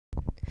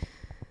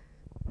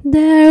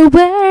There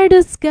where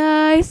the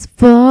sky's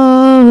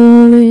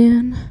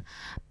falling,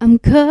 I'm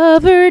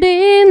covered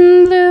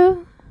in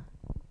blue.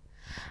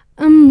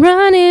 I'm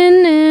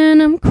running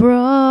and I'm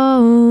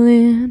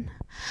crawling,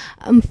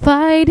 I'm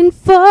fighting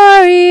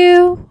for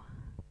you.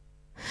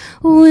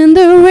 When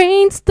the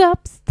rain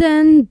stops,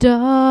 then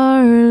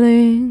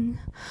darling,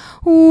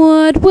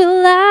 what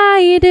will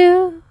I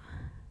do?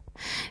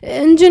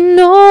 And you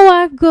know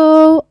I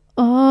go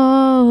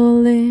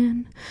all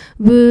in,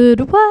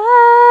 but why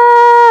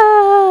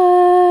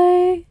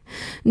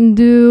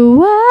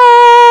do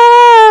I?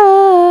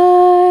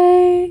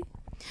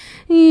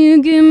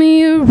 You give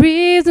me a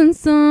reason,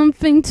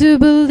 something to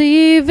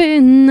believe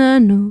in. I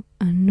know,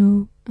 I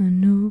know, I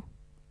know.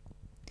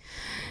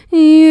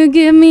 You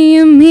give me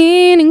a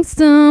meaning,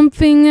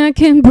 something I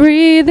can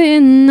breathe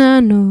in. I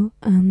know,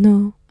 I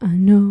know, I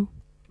know.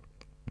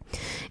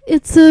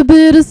 It's a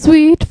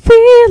bittersweet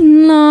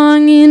feeling,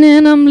 longing,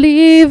 and I'm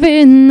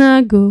leaving.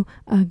 I go,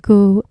 I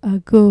go, I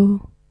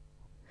go.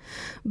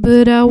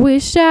 But I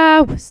wish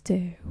I was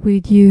there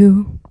with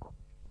you.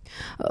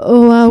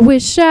 Oh, I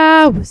wish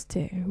I was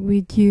there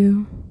with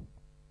you.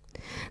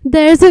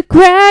 There's a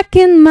crack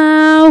in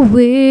my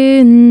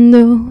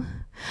window,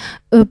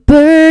 a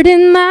bird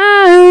in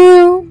my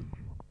room,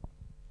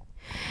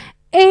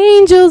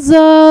 angels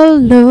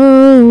all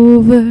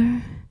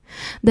over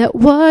that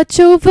watch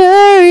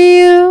over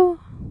you.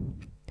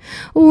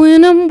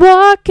 When I'm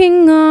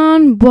walking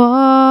on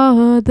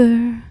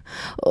water,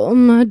 all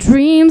my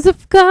dreams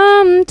have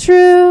come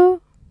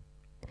true.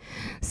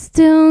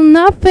 Still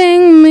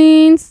nothing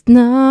means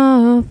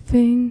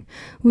nothing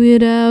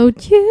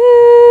without you.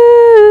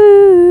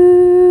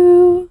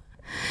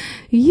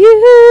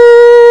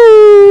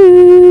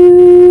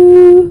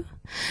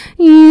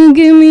 You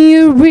give me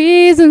a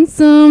reason,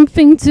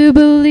 something to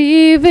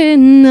believe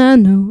in. I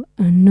know,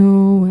 I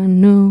know, I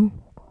know.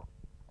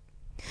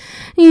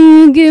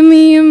 You give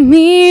me a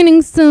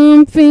meaning,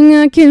 something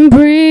I can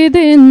breathe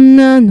in.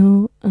 I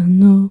know, I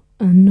know,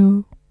 I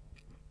know.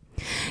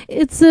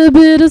 It's a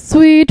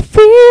bittersweet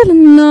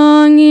feeling,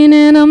 longing,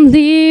 and I'm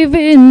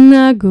leaving.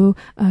 I go,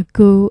 I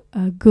go,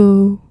 I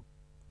go.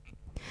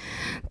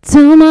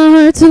 Tell my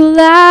heart to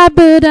lie,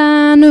 but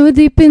I know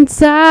deep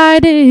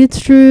inside it's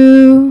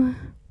true.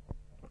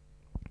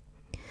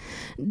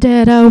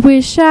 That I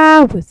wish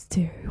I was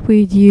there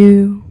with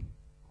you.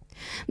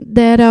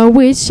 That I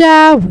wish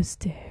I was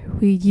there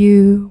with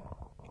you.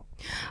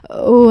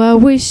 Oh, I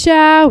wish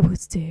I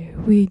was there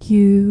with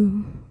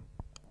you.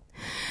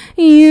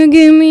 You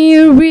give me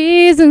a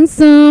reason,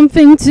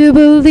 something to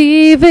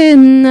believe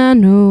in. I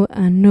know,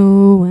 I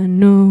know, I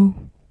know.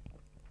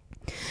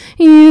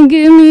 You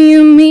give me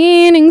a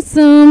meaning,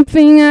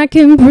 something I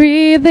can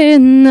breathe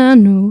in. I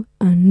know,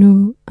 I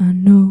know, I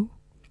know.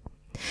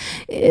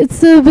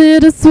 It's a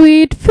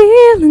bittersweet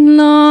feeling,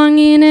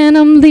 longing, and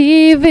I'm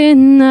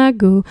leaving. I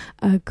go,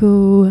 I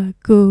go, I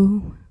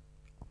go.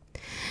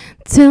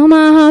 Tell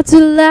my heart to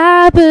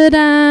lie, but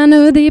I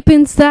know deep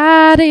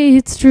inside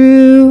it's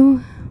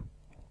true.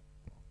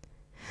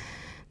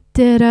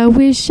 That I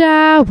wish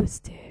I was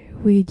there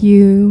with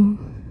you.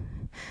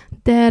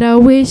 That I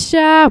wish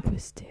I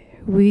was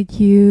there with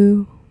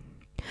you.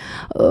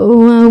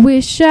 Oh, I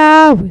wish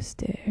I was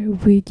there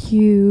with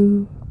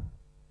you.